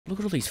Look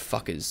at all these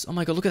fuckers. Oh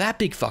my god, look at that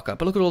big fucker.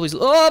 But look at all these.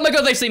 Oh my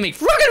god, they see me.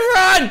 Fucking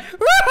run!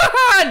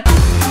 Run!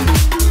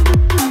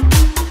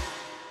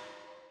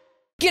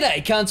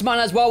 G'day, cunts. My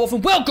name's WildWolf,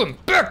 and welcome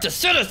back to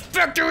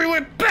Satisfactory.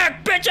 We're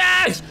back,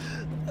 bitches!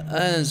 And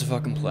there's a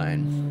fucking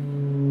plane.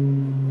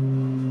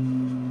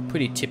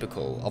 Pretty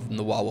typical of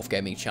the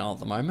WildWoofGaming channel at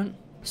the moment.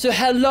 So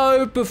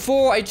hello,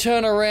 before I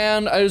turn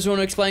around, I just want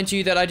to explain to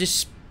you that I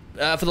just,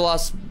 for the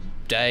last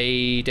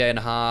day and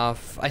a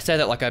half, I say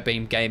that like I've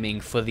been gaming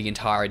for the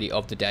entirety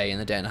of the day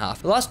and the day and a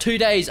half. The last 2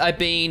 days I've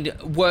been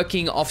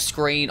working off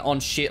screen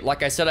on shit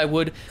like I said I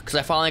would, because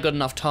I finally got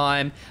enough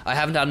time. I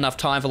haven't had enough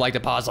time for like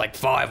the past like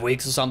 5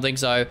 weeks or something,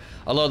 so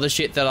a lot of the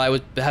shit that I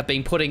have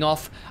been putting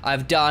off,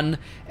 I've done,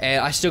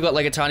 and I still got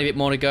like a tiny bit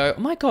more to go. Oh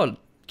my god,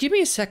 give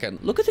me a second.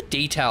 Look at the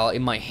detail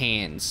in my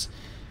hands.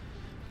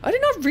 I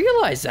did not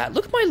realize that.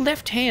 Look at my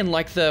left hand,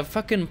 like the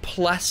fucking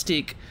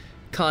plastic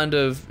kind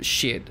of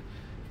shit.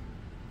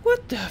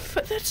 What the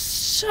fuck?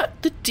 That's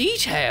the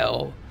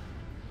detail.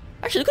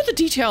 Actually, look at the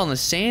detail on the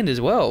sand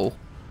as well.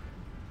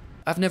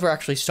 I've never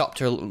actually stopped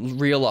to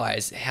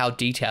realize how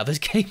detailed this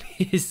game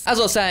is. As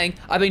I was saying,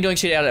 I've been doing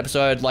shit out of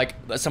episode, like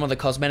some of the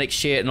cosmetic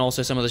shit and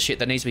also some of the shit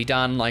that needs to be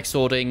done, like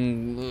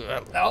sorting.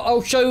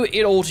 I'll show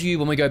it all to you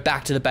when we go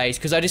back to the base,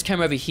 because I just came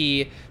over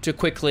here to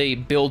quickly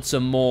build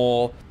some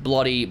more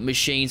bloody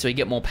machines so we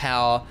get more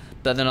power.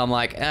 But then I'm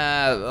like,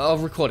 I'll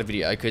record a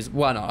video, because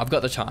why not? I've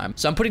got the time.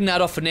 So I'm putting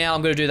that off for now.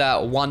 I'm going to do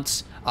that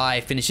once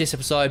I finish this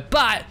episode.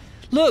 But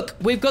look,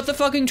 we've got the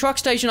fucking truck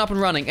station up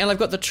and running, and I've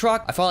got the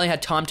truck. I finally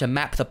had time to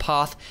map the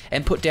path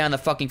and put down the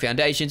fucking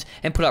foundations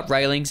and put up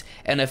railings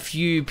and a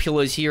few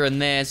pillars here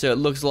and there so it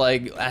looks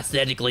like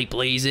aesthetically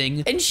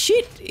pleasing. And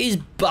shit is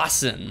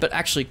bussin'. But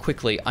actually,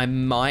 quickly, I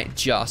might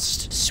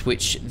just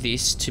switch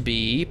this to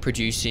be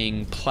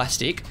producing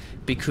plastic,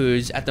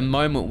 because at the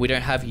moment we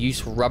don't have use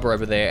for rubber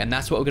over there, and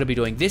that's what we're going to be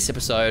doing this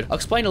episode. I'll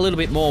explain a little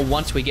bit more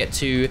once we get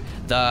to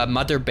the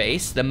mother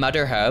base, the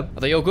mother hub. Are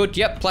they all good?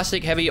 Yep.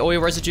 Plastic, heavy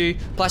oil residue.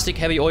 Plastic,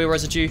 heavy oil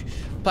residue.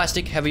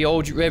 Plastic, heavy oil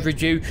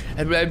residue.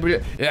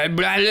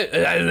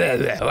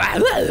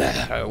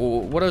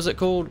 What is it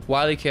called?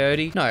 Wile E.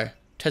 Coyote? No.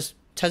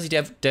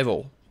 Tassie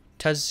Devil.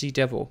 Tassie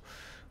Devil.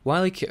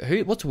 Wile E.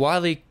 Who? What's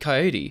Wile E.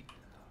 Coyote?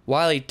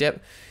 Wile E.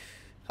 Devil.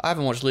 I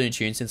haven't watched Looney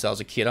Tunes since I was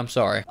a kid, I'm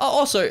sorry. Oh,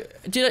 also,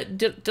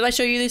 did I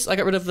show you this? I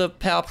got rid of the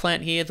power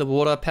plant here, the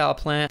water power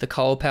plant, the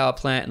coal power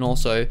plant, and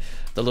also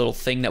the little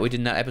thing that we did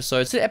in that episode.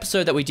 It's the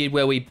episode that we did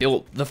where we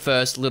built the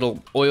first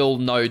little oil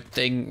node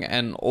thing,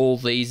 and all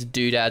these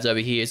doodads over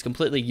here is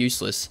completely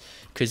useless,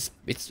 because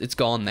it's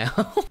gone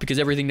now. Because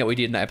everything that we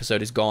did in that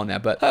episode is gone now,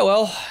 but oh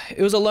well,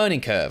 it was a learning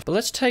curve. But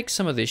let's take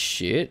some of this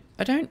shit.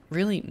 I don't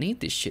really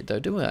need this shit though,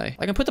 do I?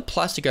 I can put the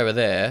plastic over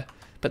there.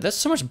 But there's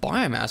so much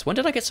biomass. When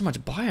did I get so much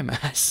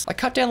biomass? I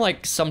cut down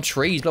like some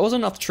trees, but there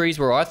wasn't enough trees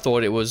where I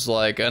thought it was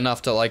like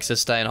enough to like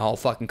sustain a whole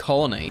fucking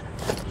colony.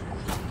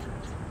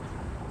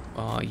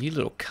 Oh, you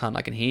little cunt,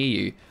 I can hear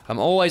you. I'm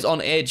always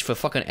on edge for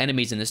fucking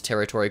enemies in this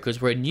territory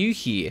because we're new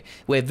here.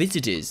 We're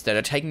visitors that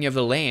are taking over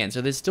the land,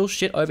 so there's still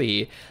shit over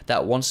here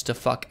that wants to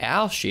fuck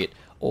our shit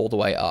all the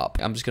way up.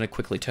 I'm just gonna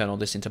quickly turn all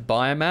this into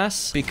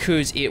biomass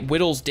because it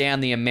whittles down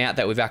the amount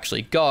that we've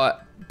actually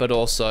got, but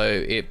also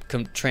it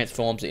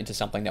transforms it into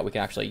something that we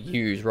can actually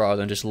use rather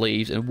than just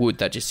leaves and wood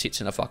that just sits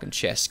in a fucking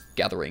chest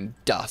gathering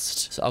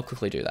dust. So I'll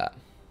quickly do that.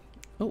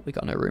 Oh, we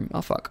got no room.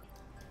 Oh, fuck.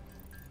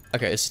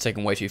 Okay, this is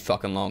taking way too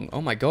fucking long.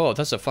 Oh my god,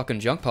 that's a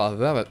fucking junk pile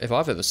if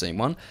I've ever seen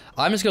one.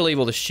 I'm just gonna leave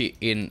all the shit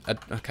in.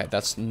 Okay,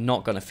 that's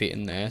not gonna fit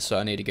in there, so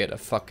I need to get a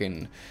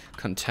fucking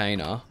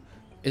container.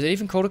 Is it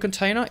even called a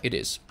container? It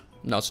is.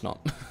 No, it's not.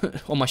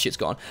 All my shit's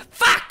gone.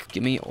 Fuck!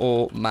 Give me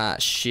all my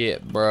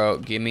shit, bro.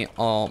 Give me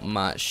all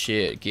my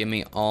shit. Give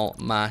me all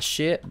my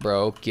shit,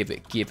 bro. Give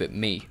it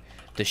me.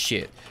 The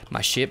shit. My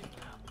shit.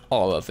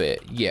 All of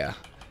it. Yeah.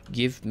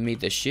 Give me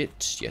the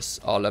shit. Yes,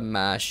 all of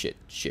my shit.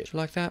 Shit.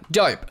 Like that?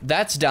 Dope.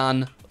 That's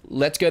done.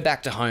 Let's go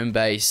back to home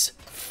base.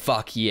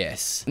 Fuck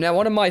yes. Now,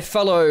 one of my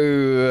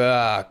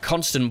fellow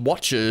constant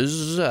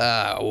watchers,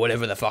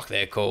 whatever the fuck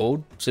they're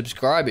called,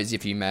 subscribers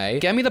if you may,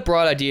 gave me the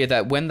bright idea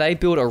that when they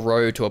build a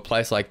road to a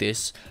place like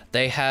this,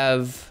 they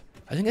have,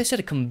 I think they said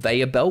a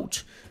conveyor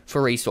belt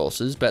for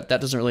resources, but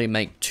that doesn't really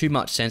make too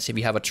much sense if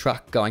you have a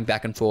truck going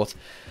back and forth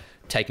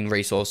taking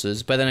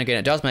resources. But then again,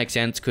 it does make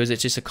sense because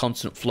it's just a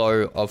constant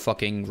flow of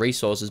fucking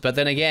resources. But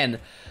then again,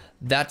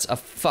 that's a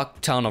fuck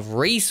ton of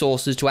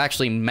resources to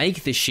actually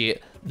make the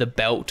shit, the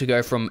belt, to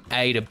go from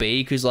A to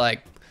B, because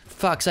like,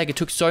 fuck's sake, it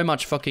took so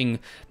much fucking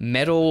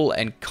metal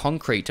and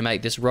concrete to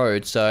make this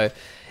road. So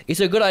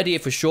it's a good idea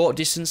for short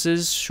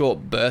distances,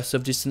 short bursts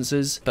of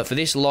distances, but for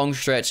this long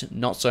stretch,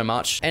 not so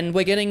much. And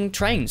we're getting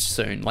trains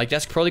soon. Like,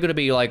 that's probably going to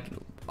be like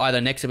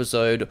either next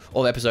episode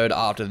or the episode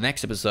after the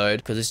next episode,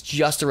 because it's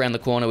just around the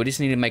corner. We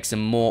just need to make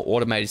some more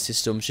automated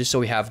systems just so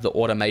we have the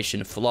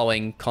automation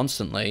flowing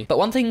constantly. But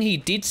one thing he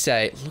did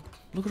say, look,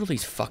 Look at all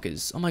these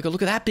fuckers. Oh my god,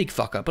 look at that big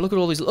fucker. But look at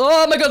all these.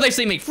 Oh my god, they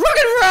see me.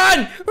 Fucking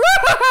run!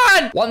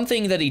 Run! One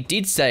thing that he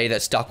did say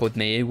that stuck with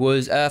me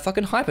was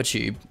fucking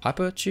hypertube.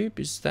 Hypertube?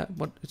 Is that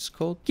what it's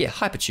called? Yeah,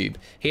 hypertube.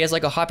 He has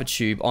like a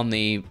hypertube on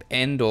the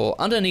end or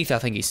underneath, I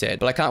think he said.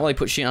 But I can't really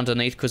put shit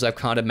underneath because I've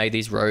kind of made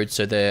these roads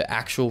so they're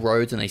actual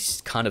roads and they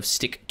kind of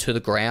stick to the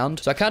ground.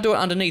 So I can't do it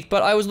underneath,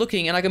 but I was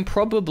looking and I can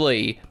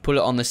probably put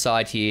it on the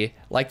side here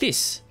like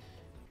this.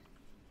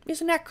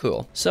 Isn't that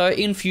cool? So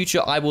in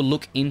future, I will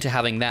look into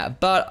having that.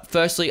 But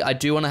firstly, I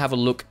do want to have a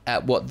look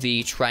at what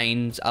the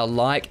trains are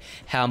like,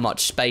 how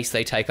much space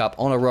they take up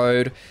on a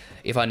road,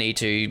 if I need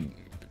to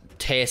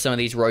tear some of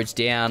these roads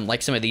down,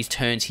 like some of these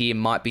turns here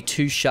might be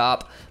too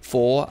sharp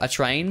for a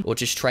train, or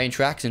just train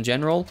tracks in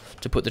general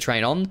to put the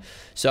train on.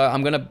 So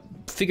I'm going to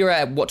figure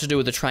out what to do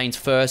with the trains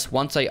first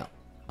once I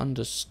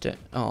understand.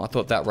 Oh, I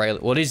thought that rail,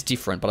 well, it is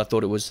different, but I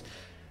thought it was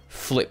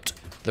flipped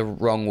the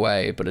wrong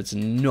way, but it's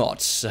not,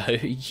 so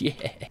yeah.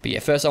 But yeah,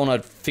 first I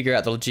want to figure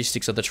out the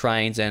logistics of the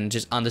trains and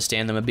just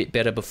understand them a bit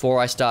better before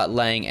I start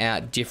laying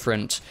out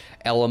different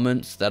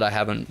elements that I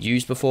haven't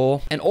used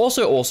before. And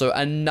also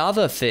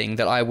another thing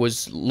that I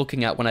was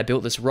looking at when I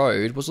built this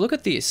road was, look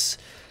at this.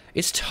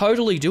 It's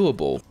totally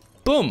doable.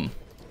 Boom.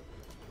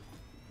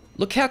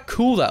 Look how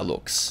cool that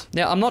looks.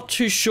 Now, I'm not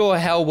too sure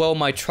how well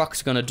my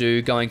truck's gonna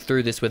do going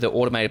through this with an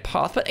automated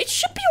path, but it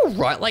should be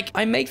alright. Like,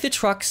 I make the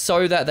truck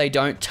so that they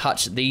don't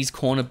touch these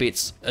corner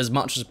bits as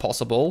much as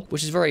possible,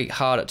 which is very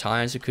hard at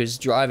times because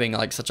driving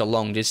like such a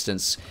long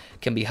distance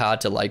can be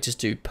hard to like just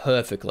do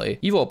perfectly.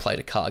 You've all played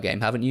a car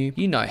game, haven't you?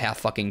 You know how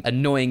fucking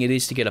annoying it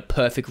is to get a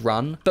perfect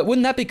run. But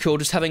wouldn't that be cool,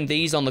 just having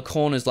these on the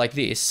corners like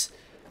this,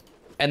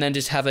 and then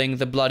just having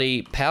the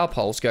bloody power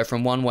poles go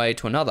from one way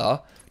to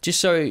another, just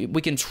so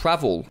we can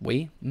travel.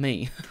 Me.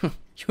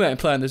 You ain't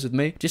playing this with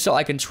me. Just so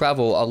I can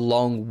travel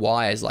along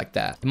wires like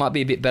that. It might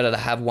be a bit better to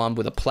have one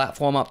with a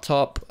platform up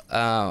top.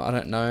 I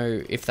don't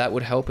know if that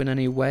would help in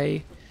any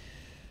way.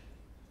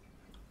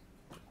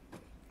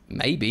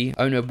 Maybe.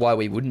 I don't know why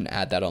we wouldn't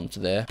add that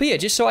onto there. But yeah,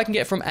 just so I can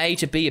get from A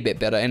to B a bit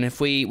better. And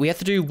if we have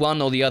to do one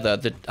or the other,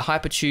 the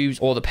hypertubes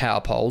or the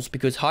power poles,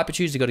 because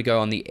hypertubes have got to go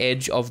on the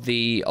edge of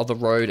the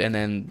road, and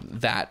then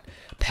that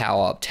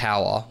power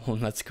tower, well,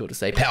 that's cool to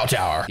say, power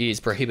tower, is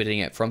prohibiting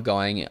it from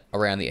going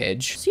around the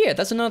edge. So yeah,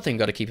 that's another thing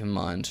got to keep in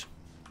mind.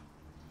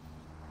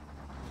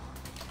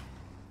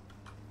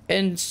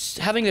 And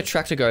having the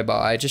tractor go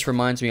by just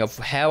reminds me of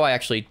how I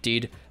actually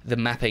did the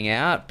mapping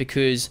out,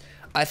 because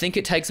I think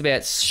it takes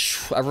about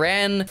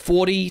around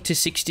 40 to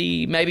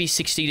 60, maybe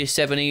 60 to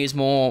 70 is a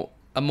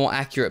more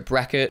accurate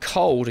bracket,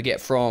 coal to get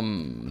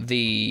from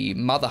the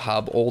mother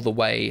hub all the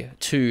way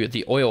to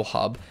the oil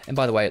hub. And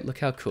by the way, look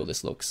how cool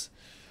this looks.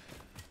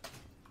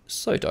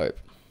 So dope.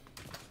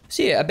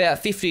 So yeah, about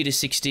 50 to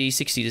 60,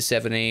 60 to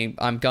 70.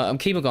 I'm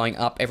keeping going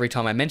up every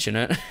time I mention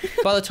it.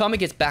 By the time it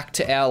gets back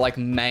to our like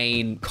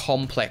main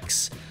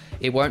complex,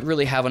 it won't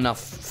really have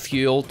enough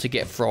fuel to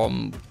get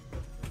from...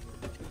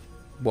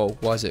 Whoa,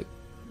 why is it?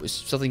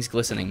 Something's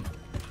glistening.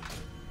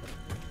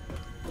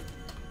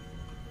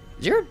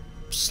 Is there a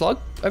slug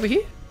over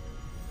here?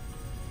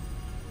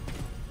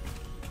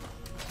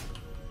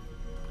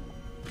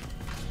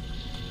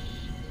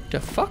 The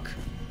fuck?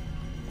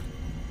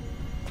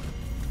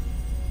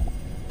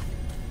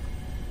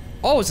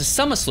 Oh, it's a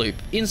summer sloop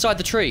inside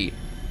the tree.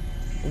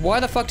 Why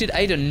the fuck did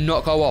Ada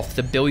not go off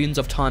the billions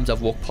of times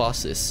I've walked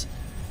past this?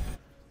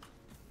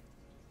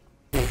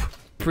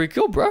 Pretty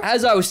cool, bro.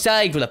 As I was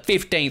saying for the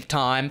 15th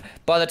time,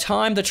 by the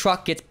time the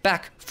truck gets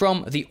back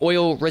from the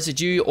oil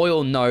residue,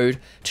 oil node,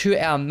 to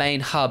our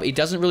main hub, it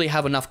doesn't really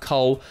have enough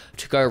coal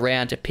to go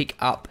around to pick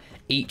up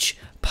each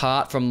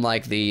part from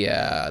like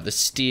the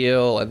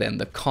steel and then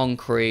the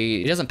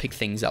concrete. It doesn't pick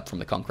things up from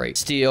the concrete.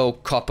 Steel,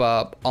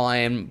 copper,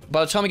 iron.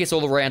 By the time it gets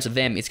all around to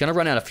them, it's going to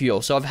run out of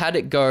fuel. So I've had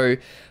it go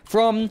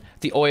from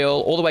the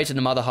oil all the way to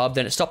the mother hub,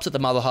 then it stops at the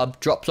mother hub,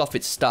 drops off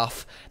its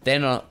stuff,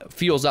 then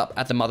fuels up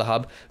at the mother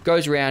hub,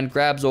 goes around,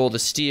 grabs all the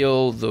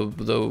steel,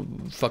 the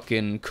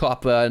fucking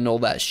copper and all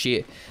that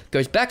shit,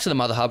 goes back to the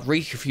mother hub,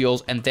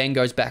 refuels, and then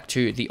goes back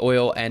to the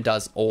oil and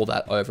does all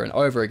that over and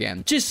over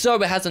again. Just so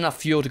it has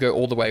enough fuel to go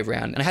all the way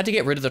around. And I had to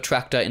get rid of the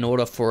tractor in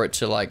order for it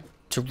to like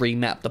to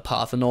remap the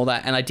path and all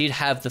that, and I did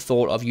have the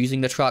thought of using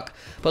the truck,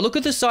 but look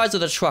at the size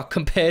of the truck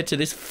compared to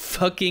this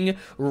fucking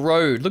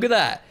road. Look at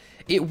that.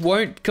 It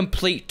won't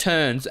complete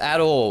turns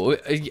at all.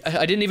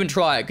 I didn't even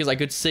try it because I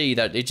could see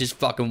that it just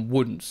fucking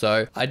wouldn't,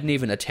 so I didn't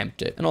even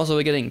attempt it. And also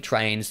we're getting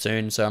trains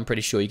soon, so I'm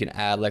pretty sure you can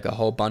add like a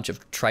whole bunch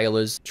of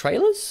trailers?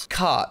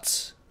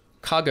 Carts.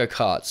 Cargo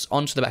carts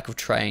onto the back of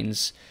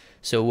trains.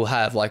 So we'll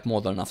have like more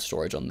than enough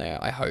storage on there,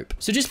 I hope.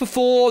 So just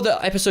before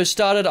the episode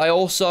started, I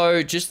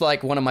also, just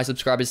like one of my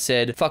subscribers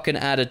said, fucking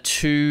added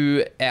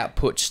 2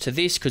 outputs to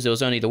this because there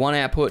was only the 1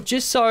 output,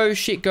 just so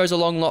shit goes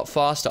along a lot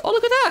faster. Oh,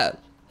 look at that.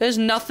 There's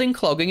nothing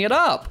clogging it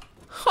up.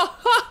 Ha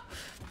ha.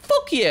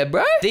 fuck yeah,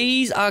 bro.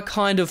 These are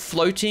kind of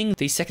floating,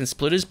 these second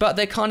splitters, but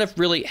they're kind of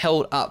really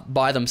held up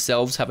by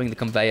themselves, having the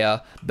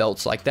conveyor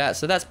belts like that.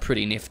 So that's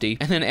pretty nifty.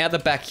 And then out the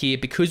back here,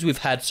 because we've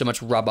had so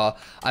much rubber,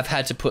 I've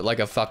had to put like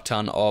a fuck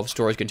ton of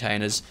storage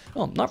containers.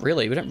 Oh, not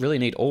really. We don't really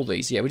need all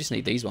these. Yeah, we just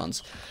need these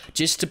ones.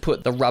 Just to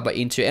put the rubber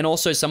into, and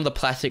also some of the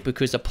plastic,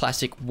 because the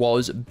plastic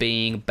was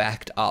being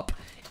backed up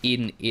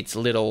in its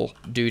little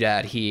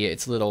doodad here,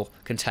 its little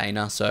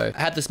container. So I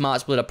had the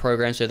smart splitter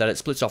program so that it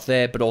splits off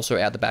there, but also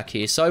out the back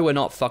here, so we're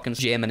not fucking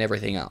jamming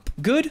everything up.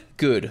 Good,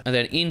 good. And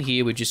then in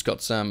here, we just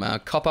got some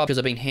copper, because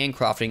I've been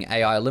handcrafting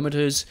AI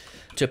limiters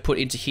to put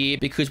into here,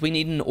 because we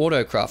need an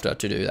auto crafter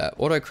to do that.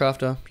 Auto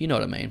crafter, you know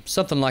what I mean.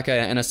 Something like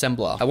an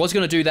assembler. I was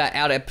going to do that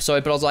out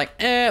episode, but I was like,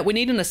 we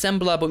need an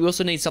assembler, but we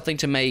also need something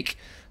to make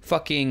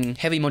fucking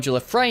heavy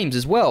modular frames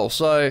as well.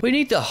 So we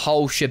need the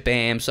whole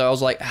shabam. So I was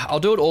like,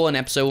 I'll do it all in an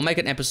episode. We'll make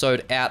an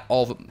episode out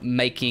of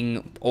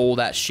making all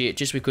that shit,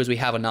 just because we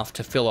have enough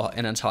to fill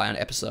an entire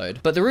episode.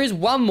 But there is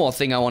one more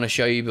thing I want to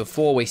show you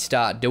before we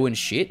start doing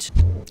shit.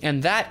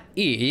 And that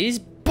is,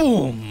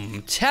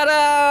 boom,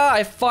 ta-da!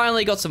 I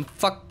finally got some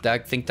I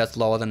think that's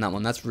lower than that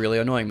one. That's really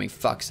annoying me.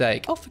 Fuck's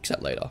sake. I'll fix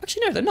that later.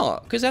 Actually, no, they're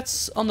not, because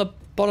that's on the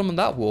bottom of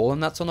that wall,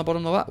 and that's on the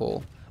bottom of that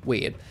wall.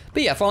 Weird.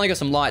 But yeah, I finally got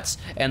some lights,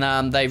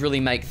 and they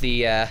really make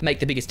the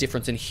biggest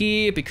difference in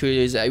here,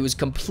 because it was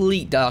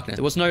complete darkness.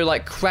 There was no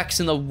like cracks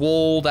in the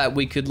wall that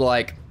we could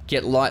like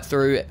get light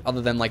through,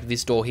 other than like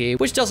this door here,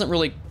 which doesn't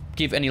really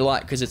give any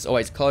light because it's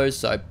always closed.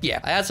 So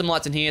yeah, I had some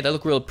lights in here. They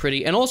look real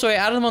pretty, and also I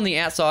added them on the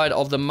outside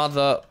of the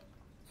mother.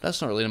 That's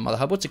not really the mother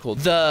hub. What's it called?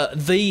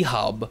 The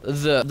hub.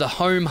 The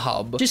home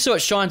hub. Just so it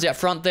shines out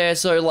front there.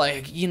 So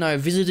like, you know,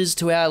 visitors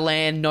to our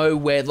land know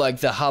where like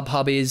the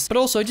hub is. But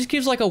also it just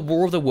gives like a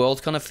War of the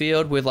Worlds kind of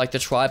feel, with like the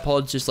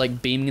tripods just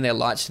like beaming their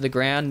lights to the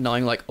ground,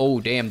 knowing like,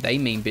 oh damn, they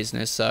mean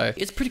business. So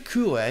it's pretty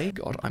cool, eh?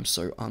 God, I'm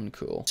so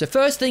uncool. So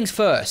first things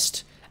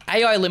first,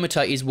 AI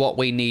limiter is what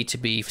we need to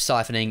be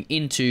siphoning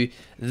into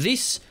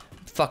this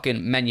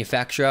fucking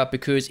manufacturer,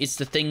 because it's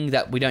the thing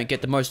that we don't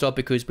get the most of,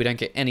 because we don't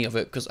get any of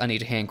it because I need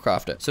to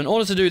handcraft it. So in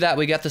order to do that,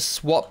 we got to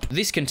swap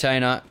this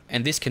container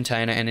and this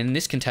container, and in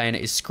this container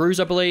is screws,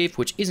 I believe,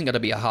 which isn't going to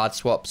be a hard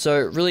swap. So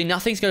really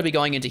nothing's going to be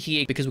going into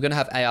here, because we're going to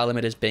have AI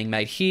limiters being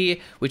made here,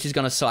 which is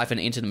going to siphon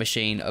into the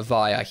machine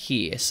via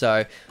here.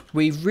 So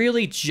we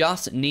really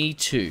just need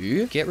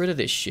to get rid of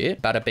this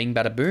shit, bada bing,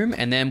 bada boom,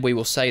 and then we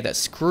will say that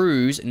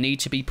screws need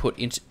to be put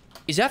into...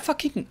 Is that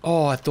fucking...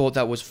 Oh, I thought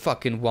that was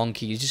fucking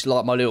wonky. It's just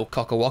like my little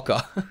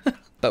cockawaka.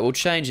 But we'll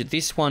change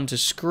this one to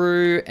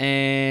screw,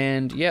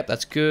 and yep,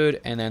 that's good.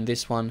 And then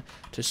this one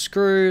to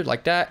screw,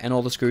 like that. And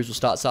all the screws will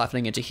start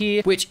siphoning into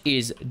here, which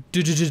is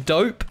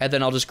dope. And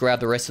then I'll just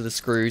grab the rest of the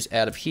screws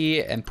out of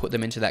here and put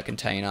them into that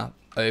container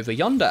over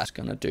yonder. Just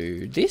gonna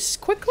do this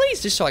quickly,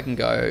 just so I can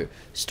go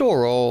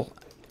store all,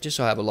 just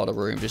so I have a lot of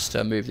room just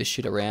to move this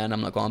shit around.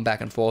 I'm not going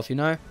back and forth, you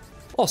know?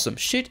 Awesome,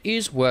 shit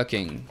is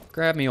working.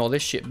 Grab me all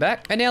this shit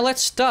back. And now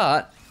let's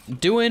start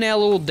doing our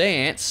little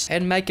dance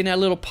and making our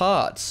little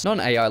parts. Not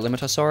an AI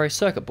limiter, sorry,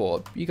 circuit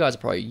board. You guys are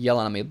probably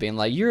yelling at me being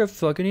like, you're a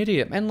fucking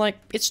idiot. And like,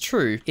 it's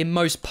true in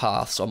most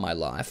paths of my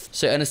life.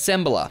 So an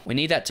assembler, we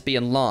need that to be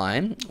in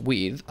line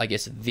with, I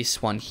guess,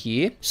 this one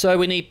here. So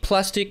we need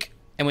plastic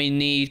and we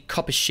need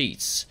copper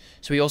sheets.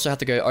 So we also have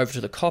to go over to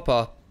the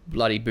copper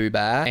bloody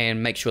boobar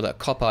and make sure that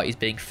copper is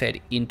being fed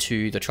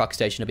into the truck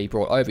station to be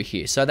brought over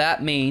here. So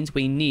that means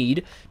we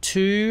need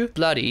 2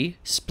 bloody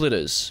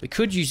splitters. We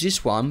could use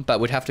this one, but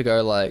we'd have to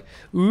go like,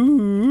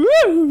 ooh,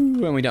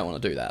 and we don't want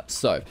to do that.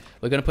 So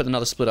we're going to put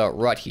another splitter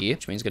right here,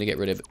 which means going to get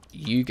rid of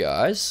you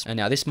guys. And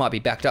now this might be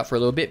backed up for a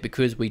little bit,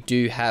 because we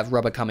do have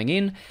rubber coming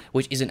in,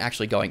 which isn't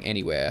actually going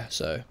anywhere.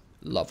 So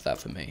love that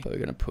for me. So we're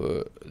going to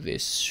put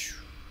this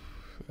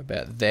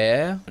about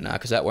there. No,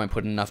 because that won't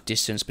put enough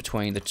distance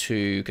between the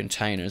 2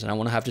 containers, and I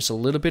want to have just a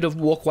little bit of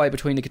walkway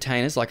between the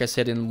containers, like I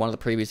said in one of the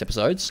previous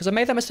episodes, because I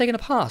made that mistake in the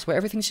past where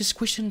everything's just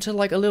squished into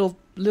like a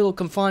little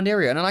confined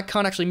area, and then I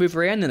can't actually move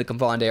around in the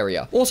confined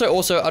area.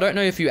 Also, I don't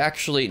know if you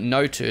actually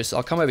notice,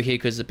 I'll come over here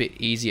because it's a bit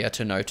easier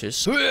to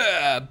notice,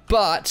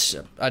 but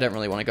I don't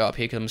really want to go up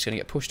here because I'm just going to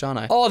get pushed, aren't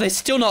I? Oh, they're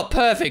still not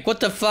perfect. What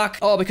the fuck?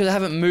 Oh, because I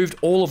haven't moved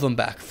all of them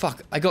back.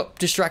 Fuck, I got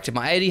distracted.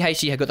 My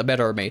ADHD had got the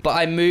better of me, but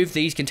I moved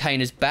these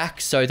containers back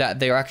so that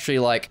they're actually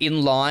like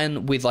in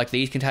line with like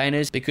these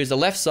containers, because the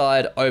left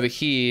side over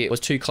here was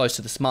too close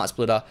to the smart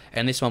splitter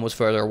and this one was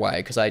further away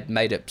because I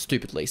made it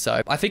stupidly.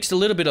 So I fixed a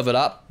little bit of it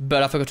up,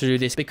 but I forgot to do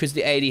this because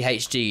the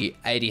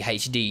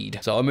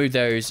ADHD'd. So I moved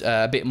those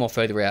a bit more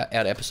further out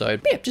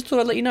episode. But yeah, just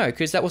thought I'd let you know,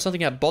 because that was something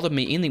that bothered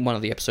me in one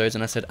of the episodes,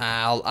 and I said,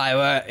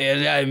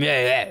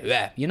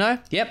 you know?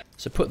 Yep.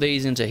 So put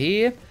these into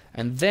here,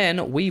 and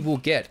then we will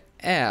get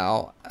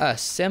our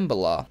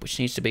assembler, which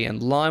needs to be in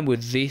line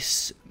with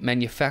this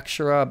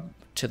manufacturer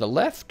to the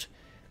left,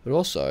 but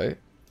also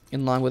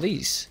in line with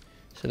these.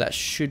 So that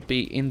should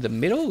be in the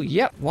middle.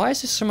 Yep. Why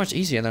is this so much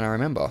easier than I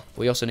remember?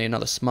 We also need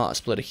another smart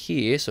splitter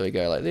here. So we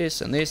go like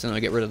this, and then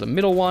we get rid of the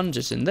middle one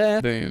just in there.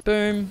 Boom,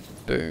 boom,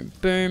 boom,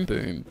 boom,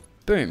 boom,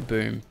 Boom,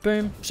 boom,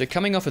 boom. So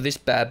coming off of this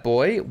bad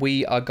boy,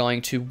 we are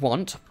going to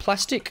want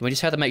plastic. We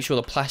just have to make sure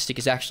the plastic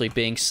is actually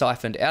being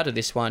siphoned out of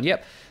this one.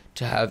 Yep.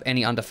 To have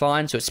any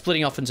undefined. So it's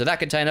splitting off into that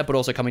container, but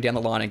also coming down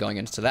the line and going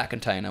into that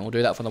container. We'll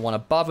do that for the one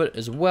above it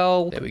as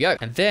well. There we go.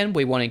 And then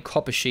we're wanting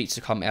copper sheets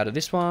to come out of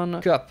this one.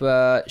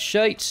 Copper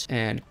sheets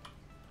and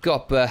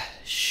copper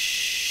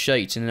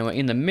sheets. And then we're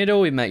in the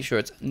middle. We make sure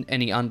it's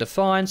any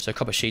undefined. So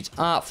copper sheets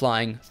are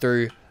flying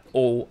through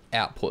all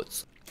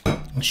outputs.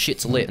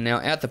 Shit's lit. Now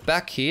at the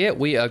back here,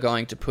 we are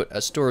going to put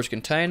a storage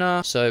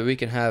container so we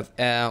can have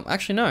our,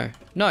 actually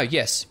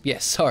yes,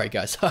 sorry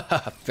guys,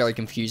 very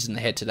confused in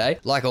the head today,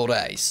 like all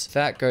days.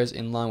 That goes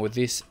in line with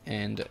this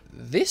and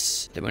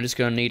this. Then we're just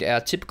going to need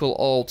our typical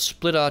old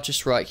splitter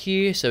just right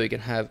here so we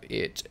can have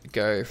it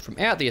go from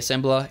out the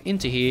assembler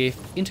into here,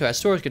 into our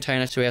storage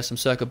container, so we have some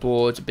circuit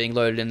boards being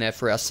loaded in there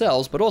for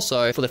ourselves, but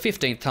also for the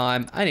 15th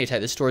time, I need to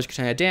take the storage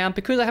container down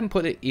because I haven't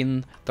put it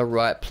in the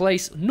right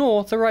place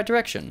nor the right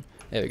direction.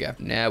 There we go.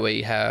 Now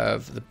we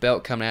have the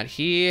belt coming out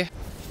here.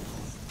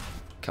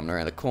 Coming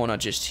around the corner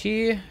just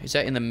here. Is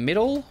that in the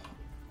middle?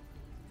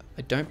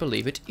 I don't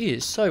believe it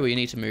is. So we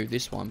need to move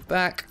this one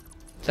back.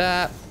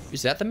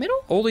 Is that the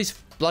middle? All these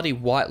bloody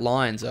white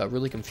lines are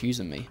really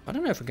confusing me. I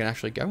don't know if we can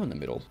actually go in the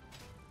middle.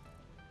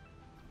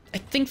 I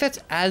think that's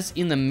as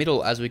in the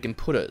middle as we can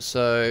put it.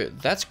 So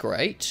that's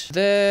great.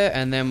 There,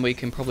 and then we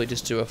can probably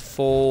just do a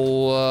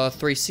full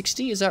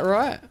 360. Is that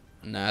right?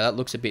 No, that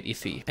looks a bit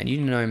iffy. And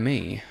you know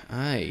me,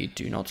 I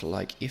do not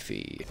like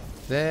iffy.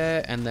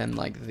 There, and then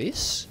like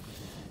this.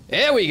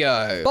 There we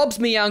go. Bob's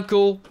me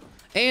uncle,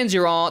 and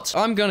your aunt.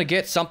 I'm gonna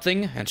get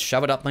something and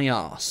shove it up my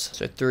ass.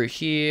 So through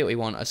here, we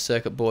want a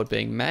circuit board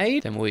being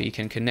made. Then we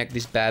can connect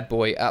this bad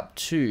boy up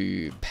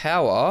to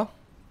power.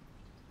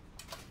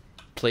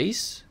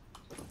 Please.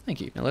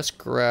 Thank you. Now let's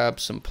grab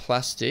some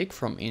plastic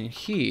from in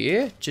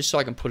here, just so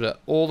I can put it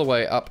all the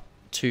way up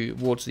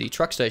towards the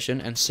truck station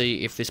and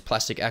see if this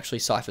plastic actually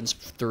siphons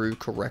through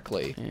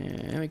correctly.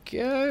 There we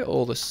go.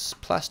 All this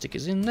plastic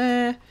is in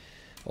there.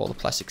 All the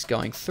plastic's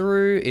going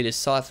through. It is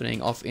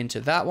siphoning off into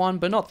that one,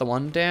 but not the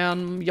one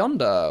down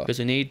yonder. Because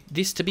we need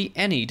this to be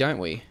any, don't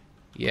we?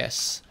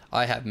 Yes,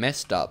 I have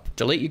messed up.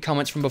 Delete your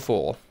comments from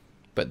before.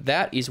 But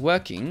that is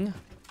working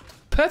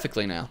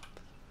perfectly now.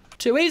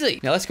 Too easy.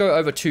 Now let's go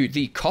over to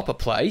the copper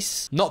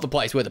place. Not the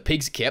place where the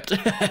pigs are kept,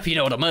 if you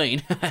know what I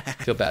mean. I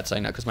feel bad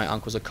saying that because my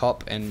uncle's a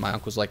cop and my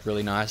uncle's like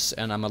really nice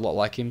and I'm a lot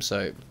like him,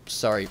 so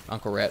sorry,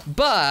 Uncle Rat.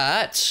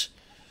 But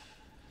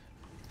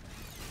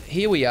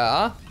here we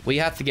are. We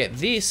have to get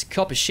this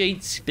copper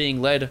sheets being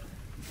led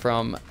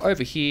from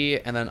over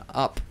here and then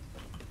up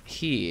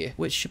here,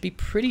 which should be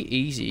pretty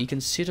easy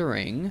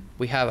considering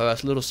we have a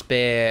little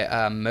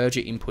spare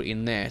merger input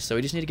in there. So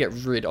we just need to get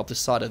rid of the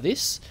side of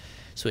this,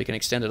 so we can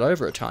extend it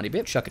over a tiny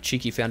bit. Chuck a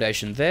cheeky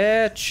foundation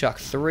there. Chuck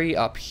 3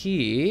 up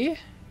here.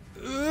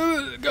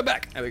 Go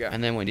back. There we go.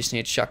 And then we just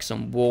need to chuck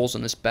some walls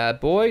on this bad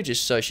boy,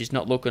 just so she's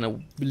not looking a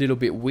little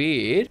bit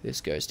weird.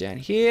 This goes down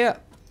here.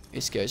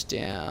 This goes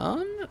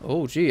down.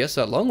 Oh, gee, that's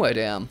a long way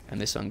down.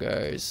 And this one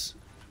goes...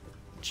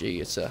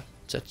 Gee, it's a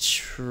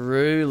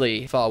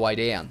truly far way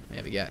down.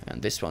 There we go.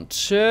 And this one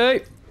 2.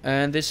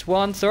 And this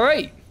one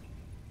 3.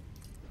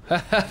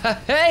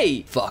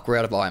 Hey! Fuck, we're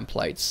out of iron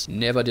plates.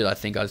 Never did I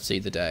think I'd see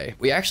the day.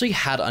 We actually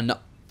had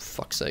enough...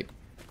 Fuck's sake.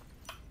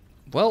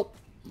 Well,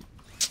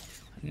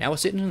 now we're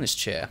sitting in this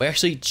chair. We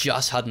actually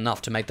just had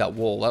enough to make that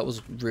wall. That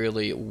was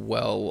really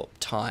well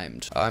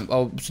timed. I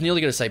was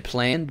nearly going to say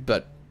planned,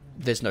 but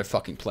there's no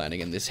fucking planning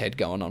in this head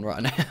going on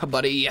right now,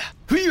 buddy.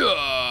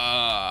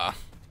 Hoo-yah!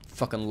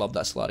 Fucking love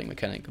that sliding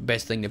mechanic.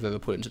 Best thing they've ever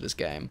put into this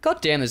game.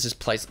 God damn, is this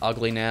place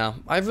ugly now.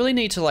 I really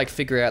need to like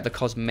figure out the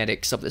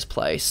cosmetics of this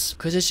place,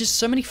 because there's just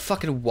so many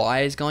fucking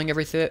wires going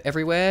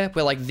everywhere,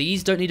 where like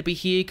these don't need to be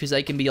here because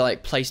they can be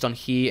like placed on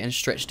here and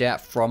stretched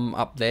out from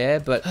up there,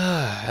 but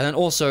and then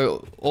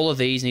also all of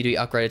these need to be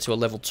upgraded to a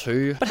level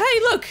 2. But hey,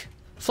 look!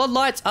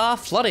 Floodlights are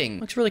flooding.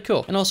 Looks really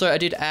cool. And also I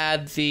did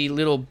add the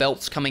little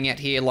belts coming out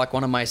here like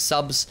one of my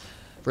subs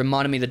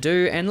reminded me to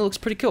do, and it looks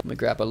pretty cool. Let me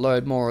grab a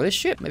load more of this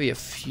shit. Maybe a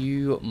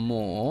few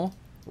more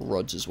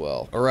rods as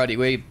well. Alrighty,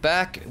 we're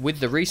back with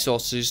the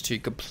resources to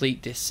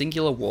complete this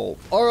singular wall.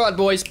 Alright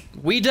boys,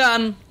 we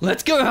done.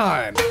 Let's go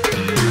home.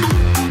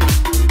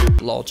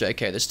 Lol,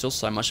 JK, there's still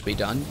so much to be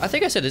done. I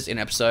think I said this in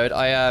episode.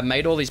 I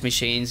made all these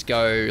machines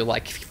go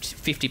like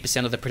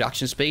 50% of the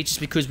production speed just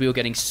because we were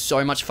getting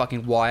so much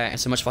fucking wire and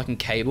so much fucking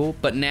cable.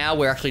 But now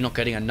we're actually not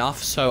getting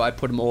enough, so I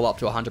put them all up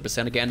to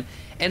 100% again.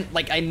 And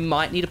like, I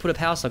might need to put a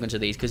power socket into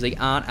these because they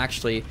aren't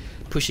actually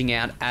pushing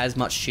out as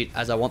much shit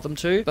as I want them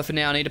to. But for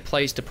now, I need a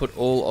place to put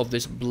all of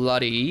this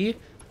bloody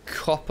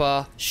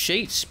copper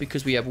sheets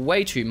because we have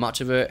way too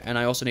much of it, and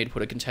I also need to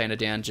put a container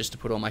down just to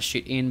put all my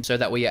shit in so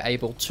that we are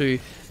able to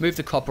move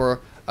the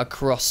copper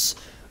across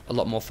a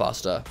lot more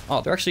faster. Oh,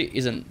 there actually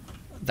isn't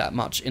that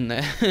much in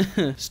there.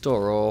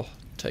 Store all,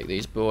 take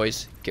these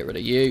boys, get rid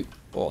of you.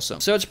 Awesome.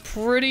 So it's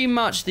pretty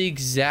much the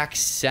exact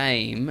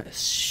same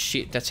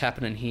shit that's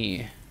happening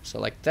here. So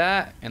like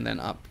that, and then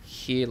up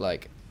here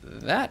like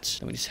that.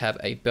 Then we just have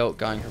a belt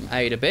going from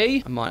A to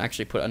B. I might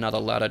actually put another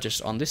ladder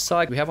just on this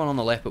side. We have one on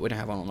the left, but we don't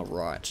have one on the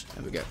right.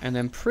 There we go. And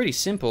then pretty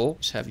simple,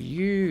 just have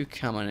you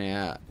coming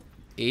out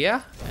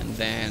here, and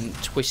then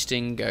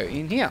twisting go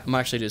in here. I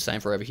might actually do the same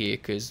for over here,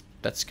 because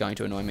that's going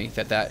to annoy me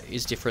that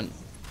is different.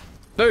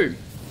 Boom.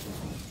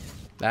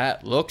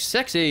 That looks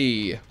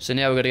sexy. So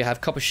now we're going to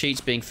have copper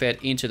sheets being fed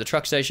into the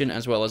truck station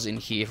as well as in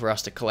here for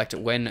us to collect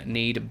when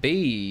need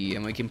be.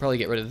 And we can probably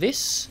get rid of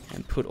this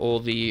and put all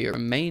the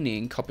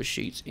remaining copper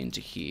sheets into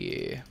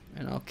here.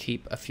 And I'll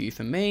keep a few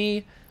for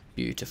me.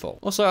 Beautiful.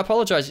 Also, I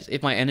apologize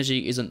if my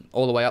energy isn't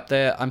all the way up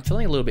there. I'm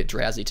feeling a little bit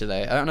drowsy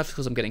today. I don't know if it's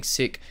because I'm getting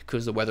sick,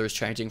 because the weather is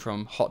changing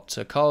from hot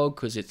to cold,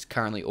 because it's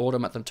currently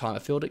autumn at the time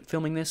of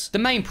filming this. The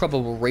main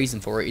probable reason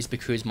for it is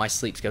because my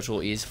sleep schedule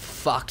is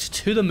fucked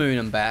to the moon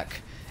and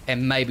back.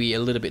 And maybe a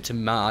little bit to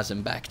Mars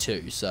and back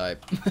too, so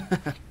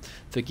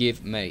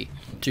forgive me.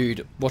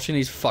 Dude, watching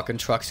these fucking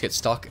trucks get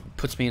stuck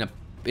puts me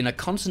in a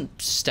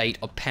constant state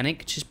of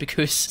panic, just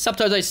because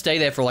sometimes I stay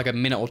there for like a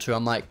minute or two.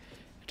 I'm like,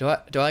 do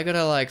I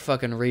gotta like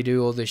fucking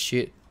redo all this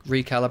shit,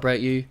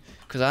 recalibrate you?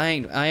 Because I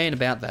ain't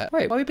about that.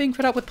 Wait, why are we being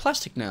fed up with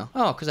plastic now?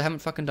 Oh, because I haven't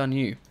fucking done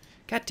you.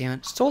 God damn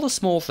it. It's all the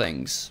small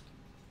things.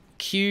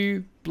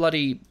 Q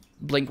bloody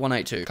Blink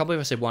 182. Can't believe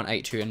I said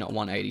 182 and not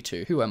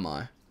 182. Who am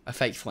I? A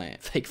fake flan.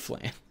 Fake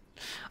flan.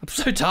 I'm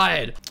so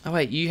tired. Oh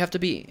wait, you have to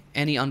be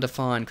any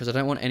undefined because I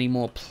don't want any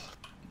more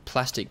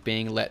plastic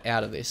being let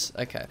out of this.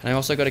 Okay. And I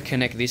also got to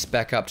connect this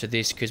back up to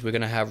this because we're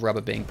going to have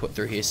rubber being put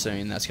through here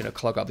soon. That's going to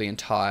clog up the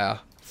entire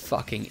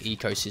fucking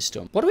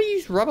ecosystem. What do we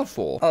use rubber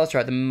for? Oh, that's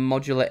right. The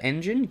modular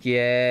engine?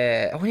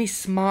 Yeah. Oh, we need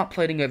smart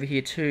plating over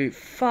here too.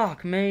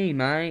 Fuck me,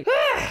 mate.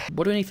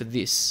 What do we need for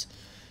this?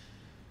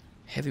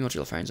 Heavy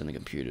modular frames on the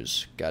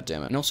computers. God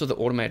damn it. And also the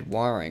automated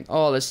wiring.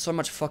 Oh, there's so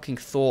much fucking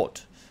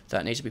thought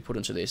that needs to be put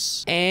into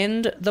this.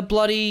 And the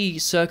bloody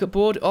circuit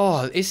board.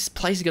 Oh, this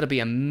place is going to be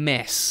a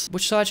mess.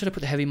 Which side should I put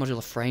the heavy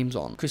modular frames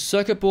on? Because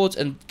circuit boards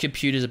and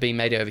computers are being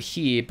made over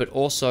here, but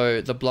also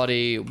the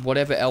bloody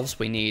whatever else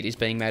we need is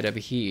being made over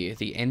here.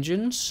 The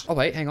engines. Oh,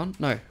 wait, hang on.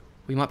 No,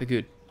 we might be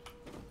good.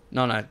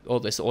 No, all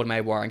this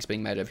automated wiring's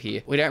being made over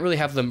here. We don't really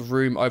have the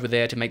room over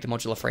there to make the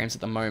modular frames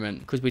at the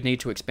moment because we need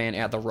to expand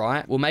out the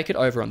right. We'll make it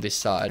over on this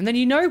side. And then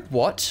you know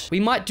what?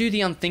 We might do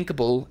the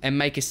unthinkable and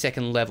make a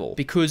second level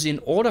because in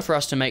order for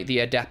us to make the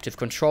adaptive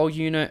control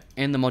unit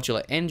and the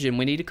modular engine,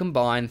 we need to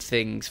combine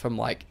things from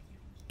like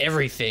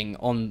everything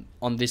on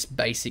this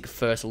basic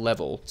first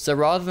level. So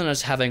rather than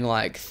us having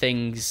like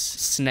things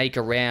snake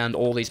around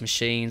all these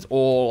machines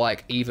or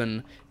like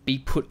even be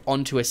put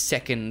onto a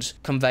second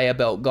conveyor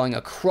belt going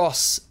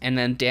across and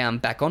then down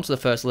back onto the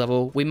first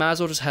level, we might as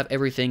well just have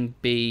everything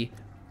be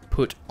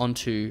put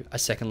onto a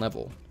second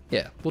level.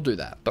 Yeah, we'll do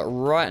that. But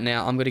right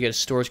now, I'm going to get a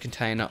storage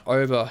container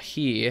over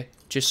here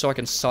just so I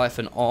can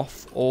siphon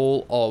off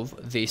all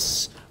of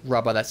this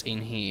rubber that's in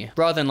here.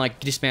 Rather than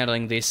like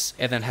dismantling this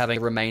and then having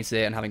remains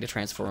there and having to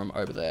transfer them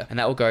over there. And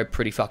that will go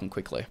pretty fucking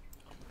quickly.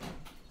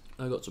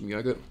 I got some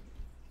yogurt.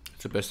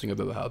 It's the best thing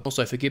I've ever had.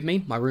 Also, forgive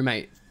me, my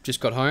roommate just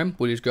got home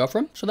with his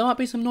girlfriend, so there might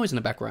be some noise in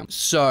the background.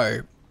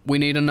 So, we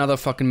need another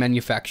fucking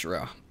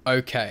manufacturer.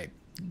 Okay,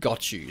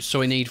 got you. So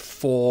we need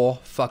 4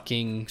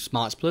 fucking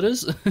smart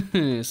splitters.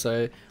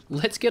 So,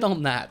 let's get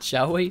on that,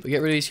 shall we? We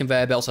get rid of these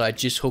conveyor belts that I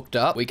just hooked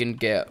up. We can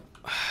get,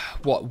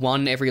 what,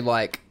 one every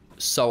like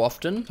so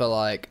often. So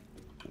like,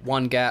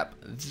 one gap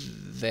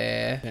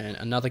there, and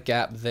another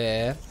gap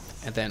there.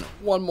 And then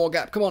one more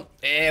gap. Come on.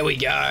 There we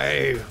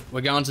go.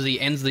 We're going to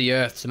the ends of the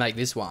earth to make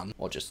this one.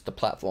 Or just the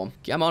platform.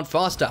 Come on,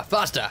 faster,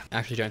 faster.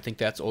 Actually, don't think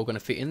that's all going to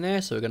fit in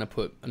there. So we're going to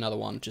put another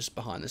one just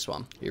behind this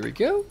one. Here we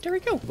go. There we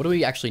go. What do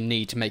we actually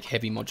need to make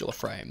heavy modular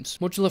frames?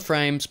 Modular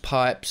frames,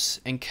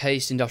 pipes,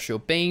 encased industrial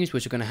beams,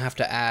 which are going to have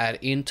to add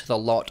into the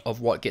lot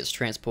of what gets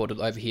transported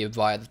over here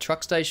via the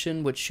truck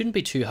station, which shouldn't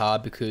be too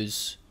hard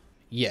because,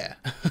 yeah.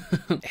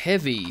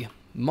 Heavy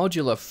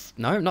modular,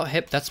 no, not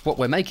hep, that's what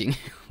we're making.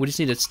 We just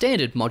need a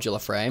standard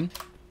modular frame,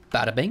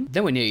 bada bing.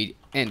 Then we need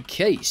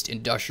encased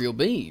industrial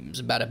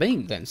beams, bada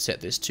bing. Then set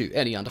this to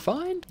any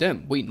undefined.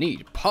 Then we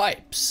need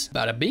pipes,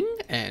 bada bing,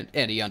 and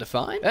any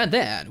undefined. And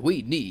then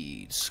we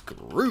need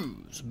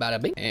screws,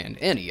 bada bing, and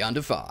any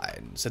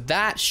undefined. So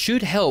that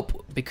should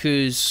help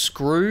because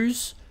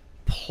screws,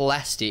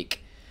 plastic,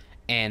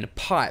 and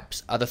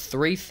pipes are the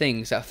 3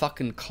 things that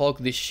fucking clog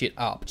this shit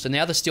up. So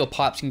now the steel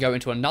pipes can go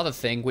into another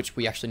thing, which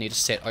we actually need to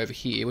set over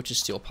here, which is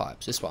steel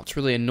pipes, this one. It's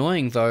really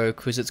annoying though,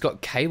 because it's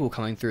got cable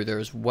coming through there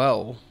as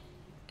well.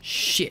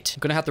 Shit. I'm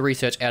gonna have to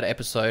research out an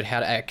episode how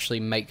to actually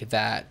make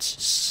that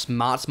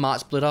smart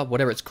splitter,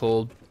 whatever it's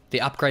called,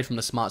 the upgrade from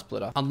the smart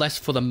splitter. Unless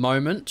for the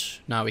moment,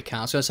 no we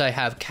can't. So I was gonna say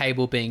have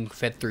cable being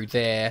fed through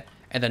there,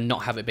 and then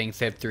not have it being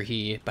fed through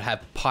here, but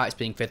have pipes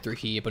being fed through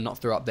here, but not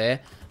through up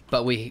there.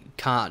 But we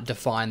can't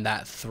define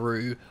that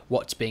through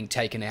what's being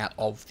taken out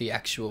of the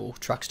actual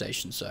truck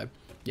station. So,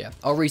 yeah.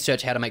 I'll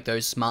research how to make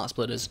those smart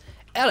splitters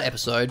out of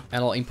episode,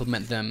 and I'll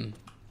implement them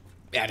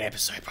out of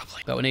episode,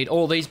 probably. But we need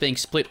all these being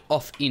split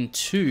off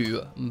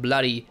into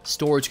bloody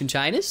storage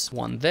containers.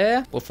 One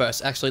there. Well,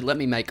 first, actually, let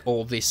me make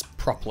all this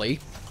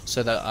properly.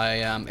 so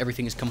that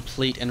everything is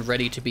complete and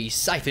ready to be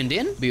siphoned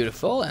in.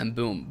 Beautiful, and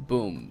boom,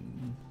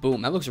 boom,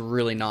 boom. That looks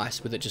really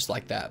nice with it just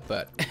like that,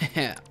 but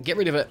get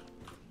rid of it.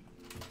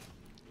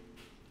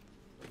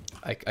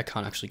 I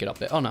can't actually get up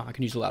there. Oh no, I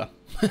can use a ladder.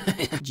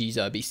 Jeez,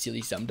 I'd be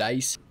silly some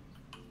days.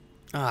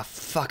 Ah,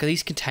 fuck, are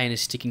these containers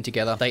sticking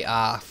together? They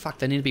are. Fuck,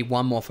 they need to be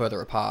one more further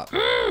apart.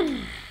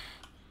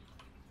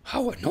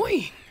 How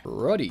annoying.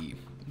 Righty,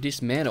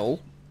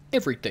 dismantle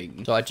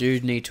everything. So I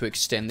do need to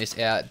extend this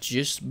out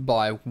just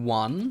by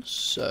one.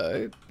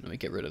 So let me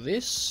get rid of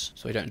this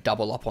so we don't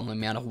double up on the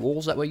amount of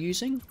walls that we're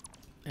using.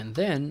 And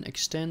then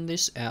extend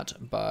this out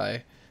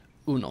by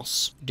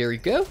unos. There you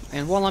go.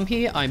 And while I'm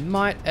here, I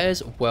might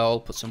as well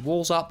put some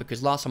walls up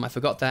because last time I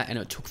forgot that and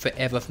it took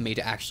forever for me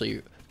to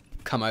actually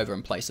come over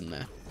and place them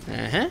there.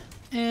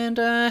 And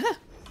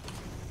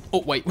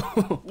oh wait,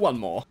 one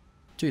more.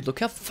 Dude,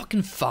 look how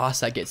fucking fast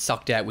that gets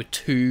sucked out with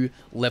 2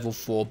 level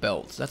 4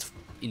 belts. That's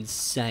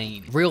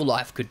insane. Real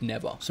life could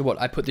never. So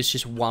what, I put this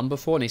just 1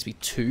 before, it needs to be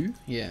 2?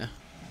 Yeah.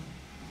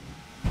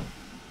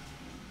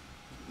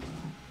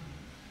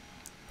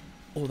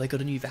 Oh, they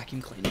got a new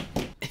vacuum cleaner.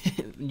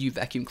 New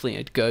vacuum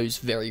cleaner goes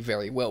very,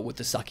 very well with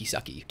the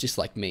sucky, just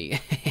like me.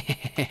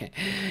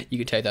 You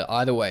can take that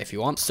either way if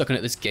you want. Sucking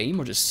at this game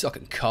or just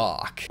sucking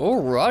cock.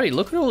 Alrighty,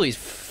 look at all these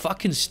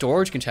fucking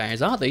storage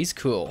containers. Aren't these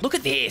cool? Look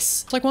at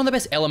this. It's like one of the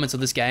best elements of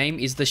this game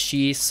is the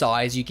sheer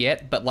size you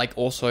get, but like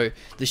also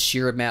the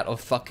sheer amount of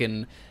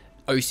fucking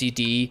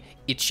OCD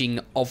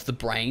itching of the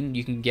brain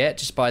you can get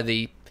just by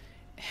the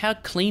how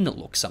clean it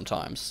looks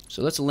sometimes.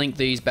 So let's link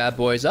these bad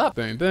boys up.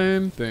 Boom,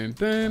 boom, boom,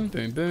 boom,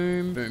 boom,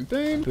 boom, boom,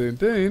 boom, boom,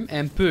 boom,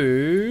 and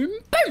boom,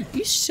 boom.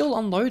 You're still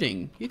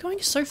unloading. You're going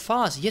so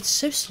fast, yet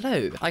so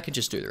slow. I could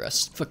just do the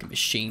rest. Fucking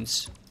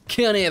machines.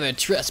 Can't ever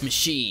trust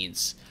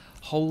machines.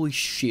 Holy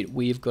shit,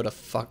 we've got a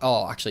fuck.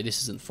 Oh, actually,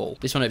 this isn't full.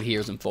 This one over here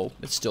isn't full.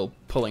 It's still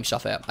pulling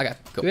stuff out. Okay,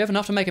 cool. Do we have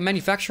enough to make a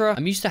manufacturer?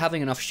 I'm used to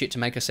having enough shit to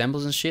make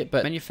assemblers and shit,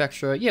 but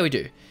manufacturer, yeah, we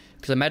do.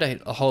 Because I made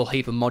a whole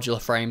heap of modular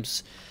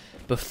frames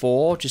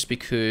before just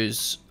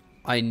because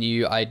I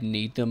knew I'd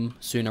need them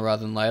sooner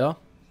rather than later,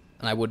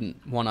 and I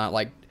wouldn't want to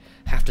like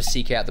have to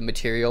seek out the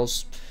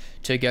materials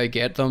to go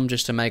get them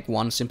just to make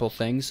one simple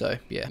thing. So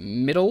yeah,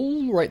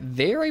 middle right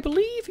there, I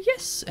believe.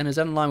 Yes. And is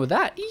that in line with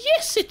that?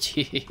 Yes, it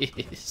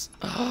is.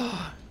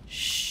 Oh,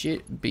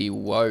 shit be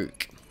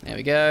woke. There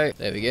we go,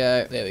 there we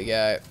go, there we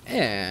go,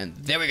 and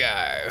there we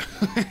go.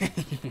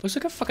 Looks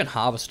like a fucking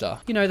harvester.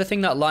 You know, the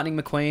thing that Lightning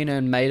McQueen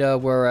and Mater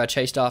were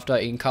chased after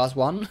in Cars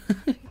 1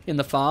 in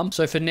the farm.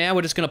 So for now,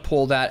 we're just going to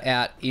pour that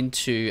out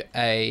into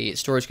a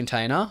storage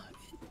container.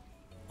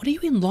 What are you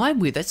in line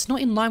with? That's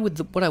not in line with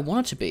what I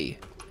want it to be.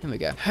 There we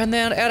go. And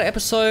then out of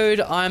episode,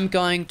 I'm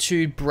going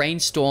to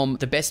brainstorm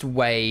the best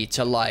way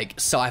to like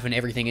siphon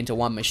everything into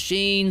one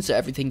machine so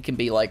everything can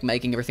be like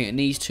making everything it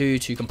needs to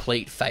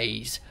complete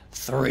phase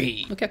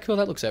 3. Look how cool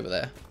that looks over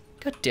there.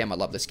 God damn, I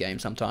love this game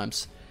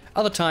sometimes.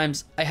 Other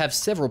times, I have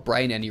several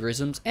brain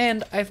aneurysms,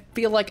 and I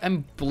feel like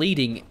I'm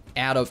bleeding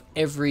out of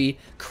every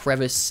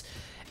crevice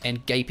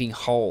and gaping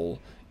hole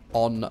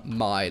on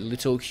my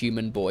little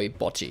human boy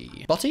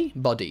body.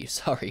 Body,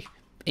 sorry.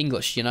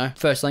 English, you know?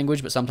 First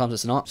language, but sometimes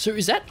it's not. So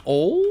is that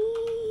all?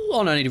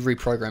 Oh, no, I need to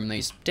reprogram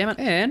these. Damn it.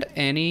 And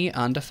any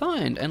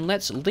undefined. And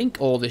let's link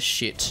all this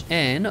shit.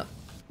 And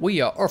we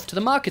are off to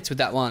the markets with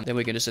that one. Then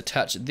we can just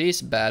attach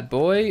this bad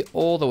boy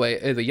all the way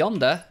over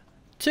yonder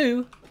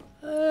to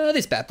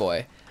this bad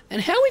boy.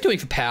 And how are we doing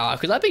for power?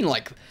 Because I've been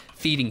like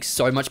feeding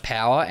so much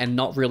power and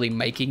not really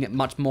making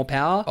much more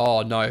power.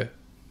 Oh no.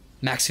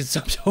 Max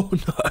consumption. Oh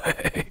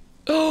no.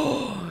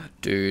 Oh,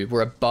 dude,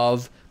 we're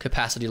above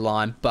capacity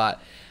line,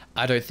 but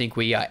I don't think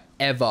we are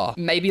ever,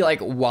 maybe like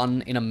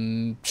 1 in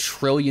a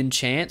trillion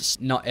chance,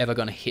 not ever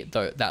gonna hit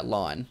that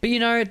line. But you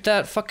know,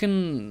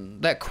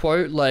 that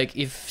quote, like,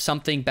 if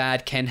something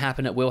bad can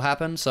happen, it will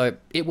happen. So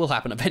it will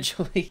happen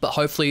eventually. But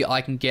hopefully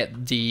I can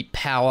get the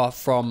power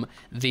from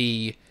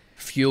the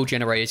fuel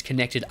generators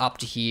connected up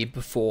to here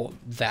before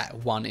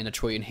that 1 in a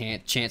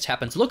trillion chance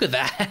happens. Look at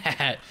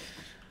that.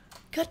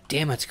 God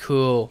damn, it's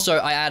cool. So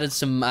I added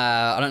some,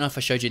 I don't know if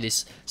I showed you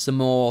this, some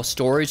more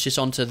storage just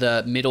onto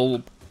the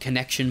middle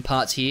connection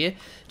parts here,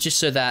 just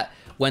so that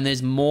when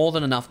there's more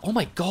than enough, oh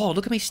my god,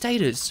 look at my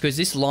stators, because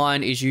this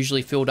line is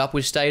usually filled up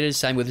with stators,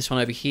 same with this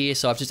one over here.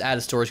 So I've just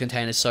added storage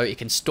containers so it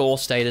can store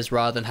stators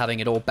rather than having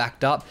it all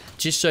backed up,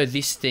 just so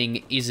this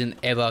thing isn't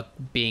ever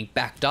being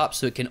backed up,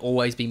 so it can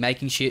always be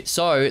making shit,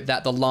 so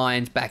that the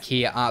lines back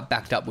here aren't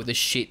backed up with the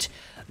shit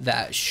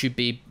that should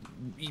be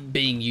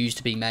being used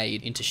to be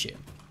made into shit.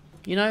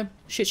 You know?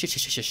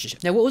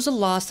 Shit. Now, what was the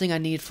last thing I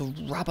need for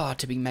rubber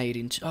to be made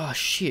into? Oh,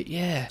 shit,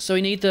 yeah. So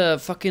we need the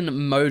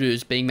fucking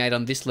motors being made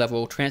on this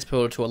level,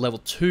 transported to a level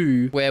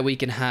 2, where we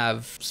can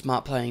have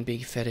smart playing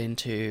being fed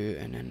into,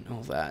 and then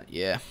all that,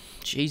 yeah.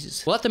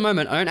 Jesus. Well, at the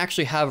moment, I don't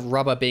actually have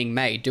rubber being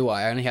made, do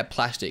I? I only have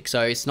plastic,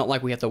 so it's not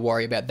like we have to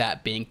worry about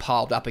that being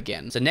piled up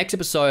again. So next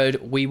episode,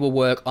 we will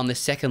work on the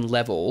second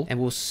level, and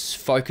we'll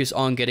focus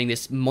on getting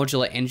this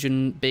modular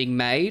engine being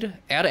made.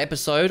 Out of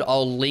episode,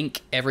 I'll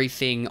link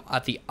everything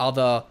at the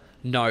other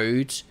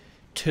node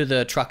to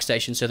the truck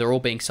station, so they're all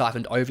being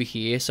siphoned over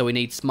here. So we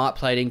need smart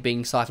plating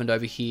being siphoned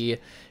over here.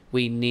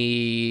 We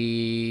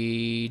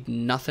need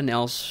nothing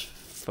else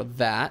for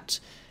that.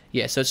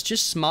 Yeah, so it's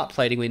just smart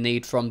plating we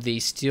need from the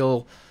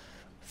steel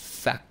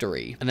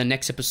factory. And the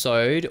next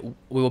episode,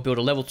 we will build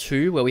a level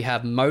 2 where we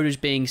have motors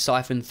being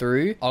siphoned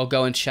through. I'll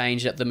go and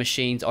change that the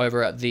machines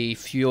over at the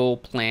fuel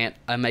plant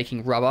are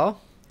making rubber.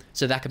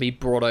 So that can be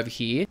brought over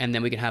here. And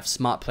then we can have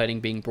smart plating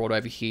being brought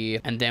over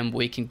here. And then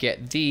we can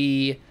get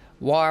the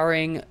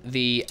wiring,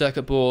 the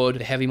circuit board,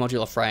 the heavy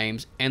modular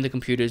frames, and the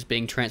computers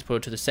being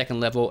transported to the second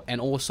level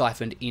and all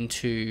siphoned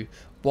into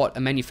what,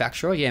 a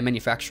manufacturer? Yeah,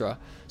 manufacturer.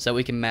 So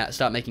we can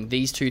start making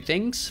these two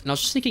things. And I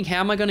was just thinking, how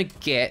am I going to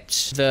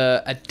get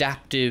the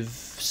adaptive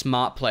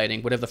smart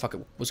plating, whatever the fuck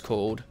it was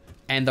called,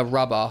 and the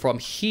rubber from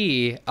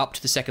here up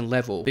to the second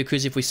level?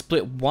 Because if we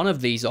split one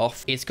of these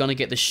off, it's going to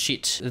get the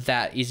shit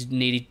that is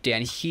needed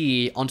down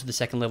here onto the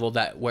second level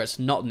where it's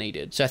not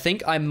needed. So I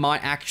think I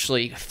might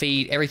actually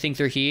feed everything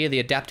through here. The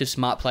adaptive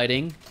smart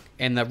plating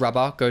and the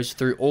rubber goes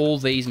through all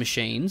these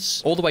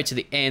machines all the way to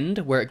the end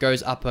where it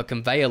goes up a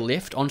conveyor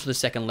lift onto the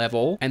second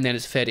level, and then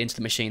it's fed into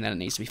the machine that it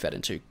needs to be fed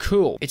into.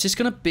 Cool. It's just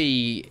going to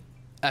be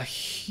a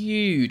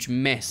huge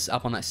mess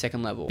up on that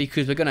second level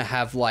because we're going to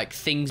have like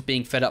things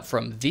being fed up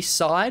from this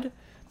side,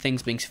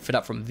 things being fed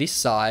up from this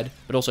side,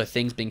 but also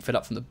things being fed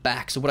up from the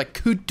back. So what I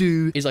could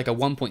do is like a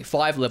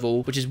 1.5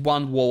 level, which is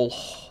one wall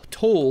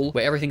tall,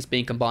 where everything's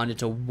being combined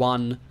into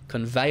one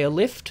conveyor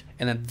lift,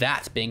 and then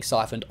that's being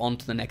siphoned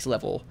onto the next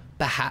level.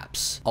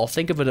 Perhaps I'll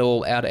think of it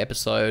all out of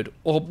episode,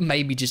 or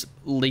maybe just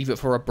leave it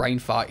for a brain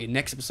fart in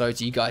next episode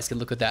so you guys can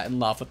look at that and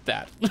laugh at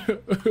that.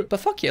 But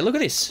fuck yeah, look at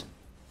this.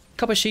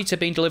 Copper sheets are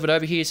being delivered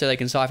over here so they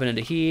can siphon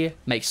into here,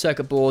 make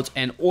circuit boards,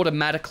 and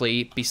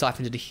automatically be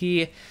siphoned into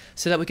here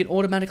so that we can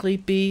automatically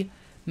be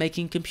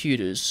making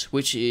computers,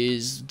 which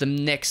is the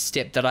next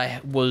step that I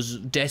was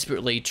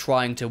desperately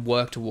trying to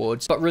work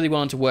towards, but really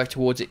wanted to work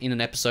towards it in an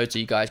episode so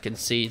you guys can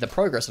see the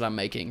progress that I'm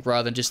making,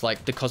 rather than just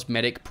like the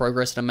cosmetic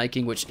progress that I'm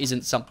making, which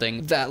isn't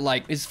something that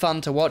like is fun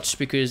to watch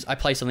because I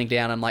play something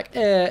down and I'm like,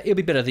 it'll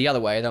be better the other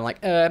way. Then I'm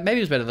like, maybe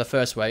it was better the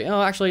first way.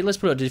 Oh, actually, let's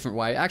put it a different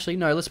way. Actually,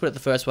 no, let's put it the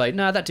first way.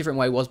 No, that different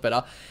way was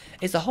better.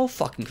 It's a whole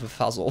fucking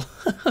kerfuzzle.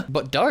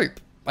 But dope.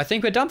 I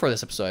think we're done for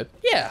this episode.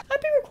 Yeah, I've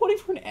been recording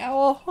for an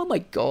hour. Oh my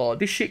god.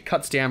 This shit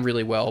cuts down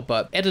really well,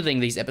 but editing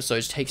these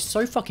episodes takes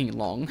so fucking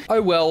long.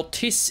 Oh well,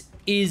 this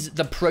is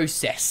the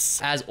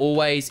process. As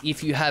always,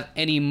 if you have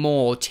any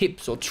more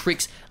tips or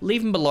tricks,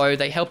 leave them below.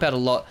 They help out a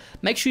lot.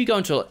 Make sure you go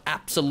into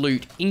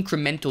absolute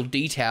incremental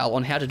detail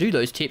on how to do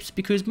those tips,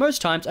 because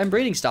most times I'm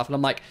reading stuff and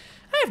I'm like,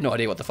 I have no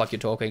idea what the fuck you're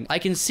talking. I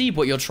can see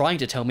what you're trying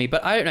to tell me,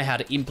 but I don't know how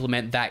to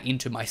implement that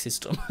into my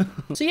system.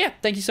 So yeah,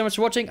 thank you so much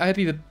for watching. I hope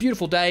you have a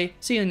beautiful day.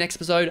 See you in the next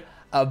episode.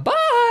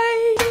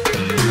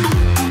 Bye!